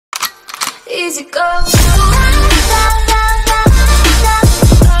easy go.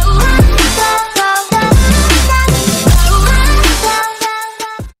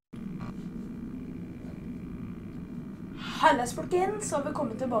 Halles folkens, og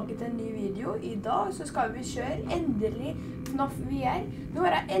velkommen tilbake til en ny video. I dag så skal vi kjøre endelig FNAF VR. Nå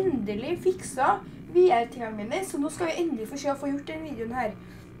har jeg endelig fikset VR-tingene mine, så nå skal vi endelig få se å få gjort denne videoen her.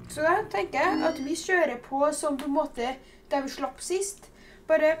 Så da tenker jeg at vi kjører på som på en måte der vi slapp sist.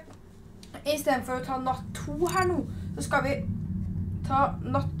 Bare i stedet for å ta natt 2 her nå, så skal vi ta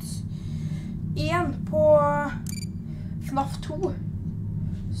natt 1 på FNAF 2.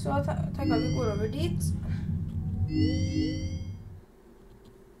 Så tenker jeg vi går over dit.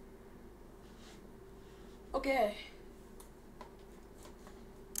 Ok.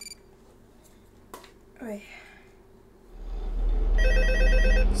 Oi.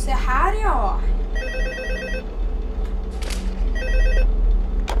 Se her, ja.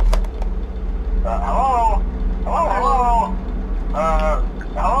 Hello?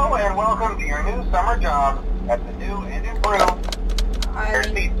 Hello and welcome to your new summer job at the new and improved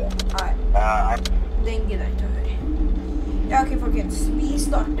pizza. Den gidder jeg ikke å høre. Ja, ok folkens, vi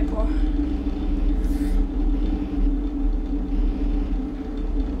starter på.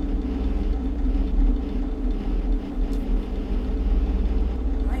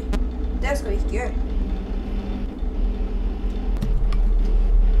 Nei, det skal vi ikke gjøre.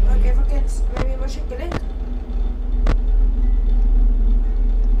 Ok folkens, men vi må sjekke litt.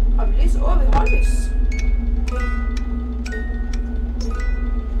 Har vi lys? Å, vi har lys.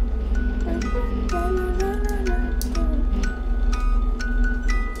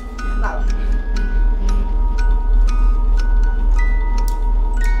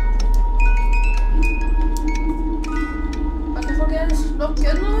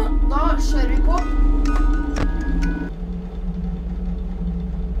 Lukke nå, da kjører vi på.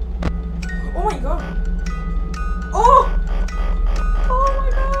 Oh my god! Oh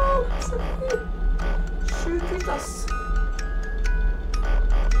my god! Så sjukt ut, ass.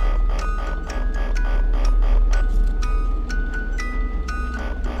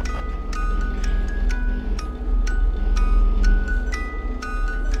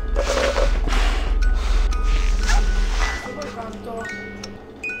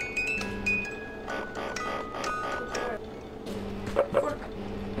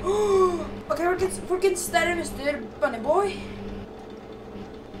 Folkens, der er Mr. Bunny Boy.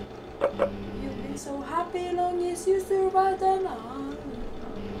 You've been so happy long as you survive the night.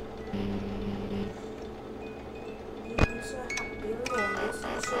 You've been so happy long as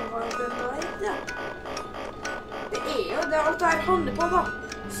you survive the night, ja. Det er jo det alt her handler på, da.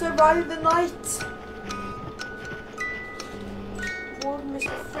 Survive the night. Hvor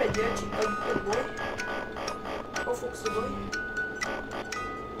Mr. Freddy og Chica Boy. Og Foxy Boy.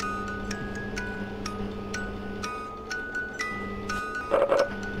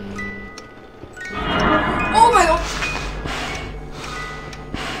 Oh my god!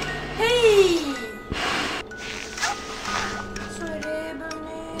 Hei! Sorry,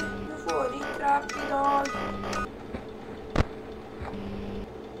 Bunny. Du får ikke trapp i dag.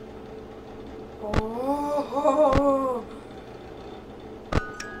 Oh.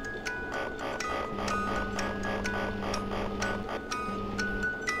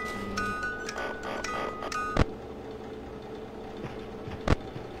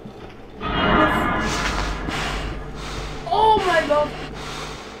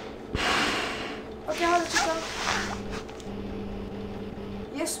 Ok, jeg har det Chica.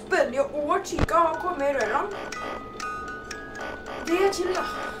 Yes, Bunny og Chica har kommet i rørene. Det er chill, da.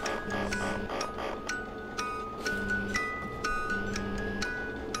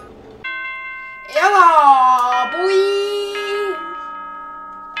 Ja da, boy!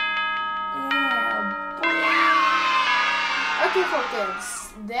 Yeah, boy! Ok, folkens.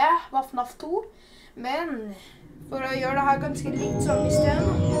 Det var FNAF 2, men for å gjøre det her ganske litt sånn i stedet,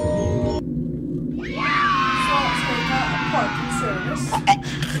 så skal vi ta party service.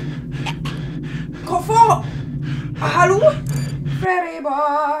 Hvorfor? Hallo? Freddy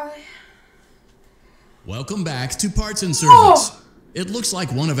boy. Welcome back to Parts and Service. It looks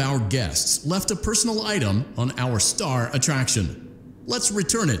like one of our guests left a personal item on our star attraction. Let's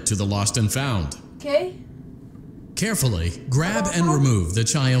return it to the Lost and Found. Okay. Carefully grab and remove the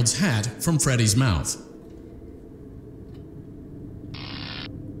child's hat from Freddy's mouth.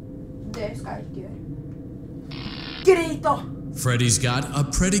 Det skal jeg ikke gjøre. Greit da! Freddy's got a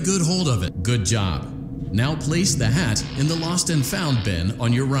pretty good hold of it. Good job. Now place the hat in the Lost and Found bin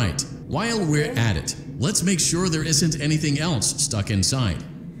on your right. While we're at it, let's make sure there isn't anything else stuck inside.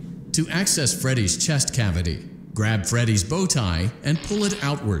 To access Freddy's chest cavity, grab Freddy's bow tie and pull it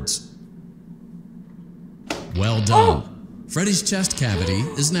outwards. Well done. Freddy's chest cavity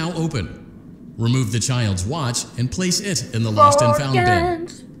is now open. Remove the child's watch and place it in the lost and found bin.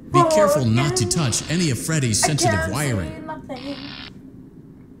 Be careful not to touch any of Freddy's sensitive wiring.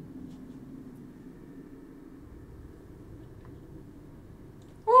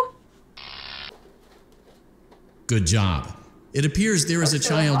 Good job. It appears there is a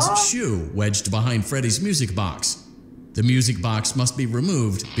child's shoe wedged behind Freddy's music box. The music box must be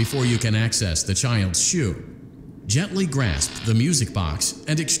removed before you can access the child's shoe. Gently grasp the music box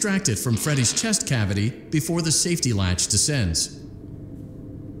and extract it from Freddy's chest cavity before the safety latch descends.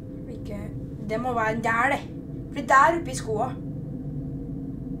 Det må være der, det. For det er oppe I skoa.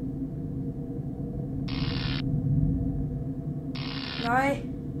 Nei.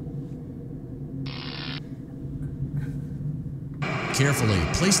 Carefully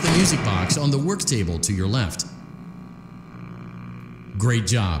place the music box on the work table to your left. Great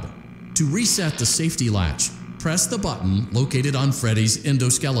job. To reset the safety latch, press the button located on Freddy's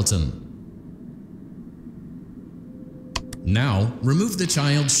endoskeleton. Now, remove the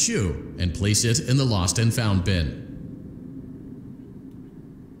child's shoe and place it in the lost and found bin.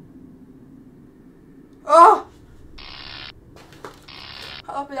 Oh!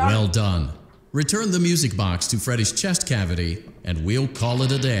 Well done. Return the music box to Freddy's chest cavity and we'll call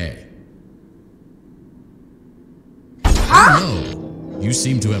it a day. Oh no! You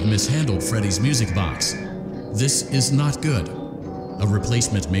seem to have mishandled Freddy's music box. This is not good. A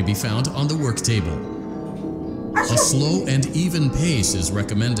replacement may be found on the work table. A slow and even pace is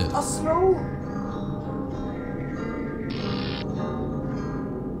recommended. A slow.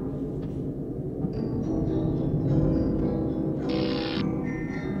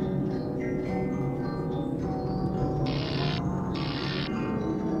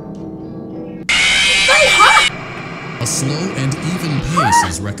 A slow and even pace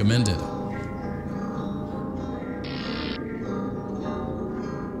is recommended.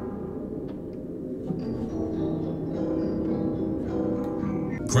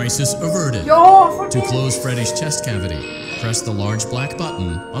 Crisis averted. To close Freddy's chest cavity, press the large black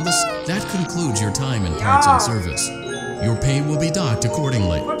button on the... That concludes your time in parts and service. Your pay will be docked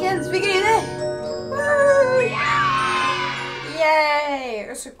accordingly. Folkens, vi griner! Yay!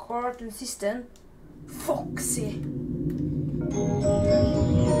 Og så kort den siste. Foxy.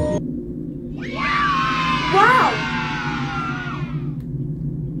 Wow!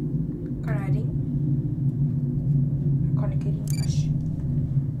 Kan jeg ringe? Jeg kan ikke ringe, æsj.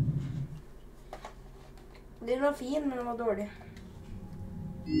 Den var fin, men den var dårlig.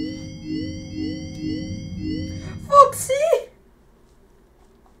 Foxy!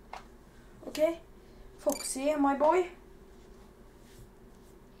 Okay. Foxy, my boy.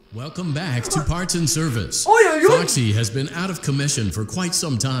 Welcome back to Parts and Service. Foxy has been out of commission for quite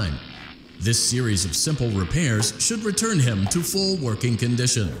some time. This series of simple repairs should return him to full working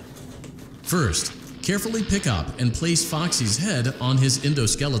condition. First, carefully pick up and place Foxy's head on his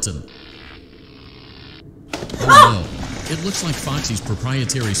endoskeleton. Oh no, it looks like Foxy's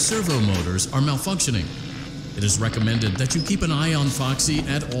proprietary servo motors are malfunctioning. It is recommended that you keep an eye on Foxy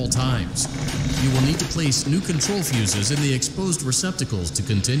at all times. You will need to place new control fuses in the exposed receptacles to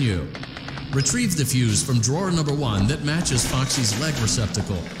continue. Retrieve the fuse from drawer number 1 that matches Foxy's leg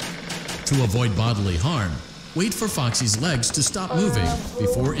receptacle. To avoid bodily harm, wait for Foxy's legs to stop moving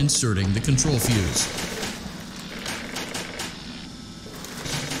before inserting the control fuse.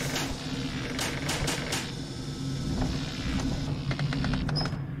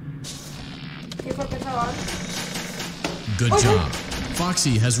 Good job.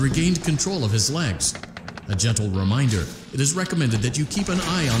 Foxy has regained control of his legs. A gentle reminder, it is recommended that you keep an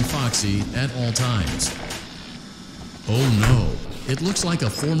eye on Foxy at all times. Oh no, it looks like a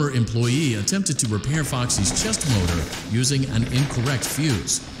former employee attempted to repair Foxy's chest motor using an incorrect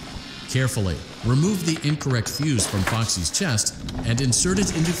fuse. Carefully, remove the incorrect fuse from Foxy's chest and insert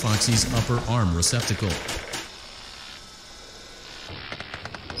it into Foxy's upper arm receptacle.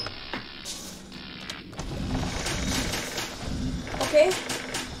 Okay.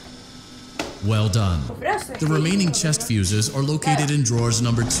 Well done. The remaining chest fuses are located in drawers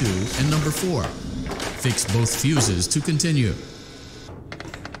number 2 and number 4. Fix both fuses to continue.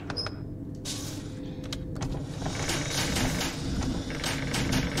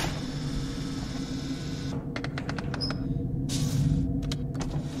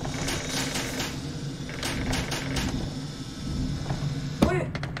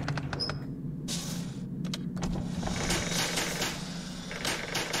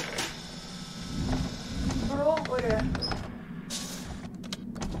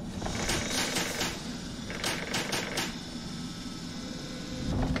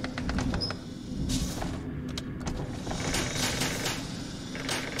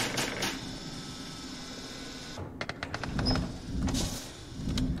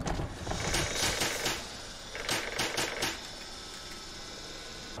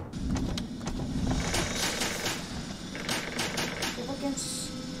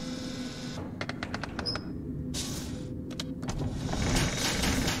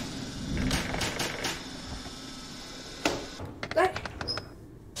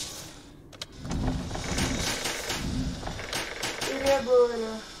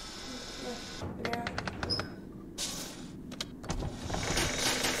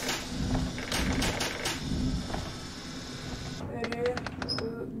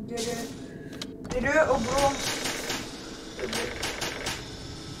 Rød og blå.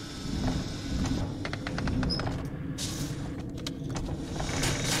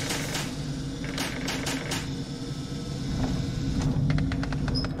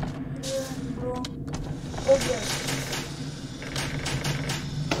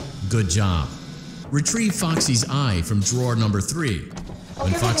 Good job. Retrieve Foxy's eye from drawer number 3.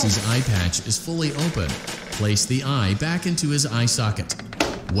 When Foxy's eye patch is fully open, place the eye back into his eye socket.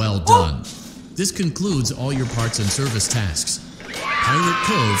 Well done. This concludes all your parts and service tasks. Pirate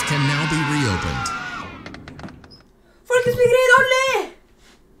Cove can now be reopened. Folkens, vi greide alle!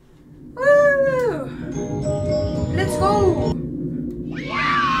 Woo! Let's go!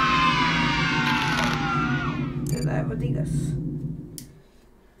 Det der var digg, ass.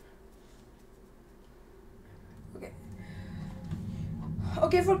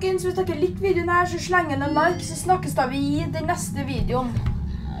 Ok, folkens, hvis dere liker videoen her, så sleng en like, så snakkes da vi i den neste videoen.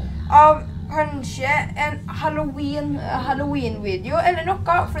 Av kanskje en Halloween-video, eller noe,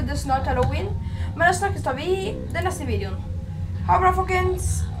 for det er snart Halloween. Men da snakkes da vi i den neste videoen. Ha bra,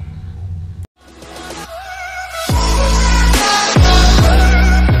 folkens!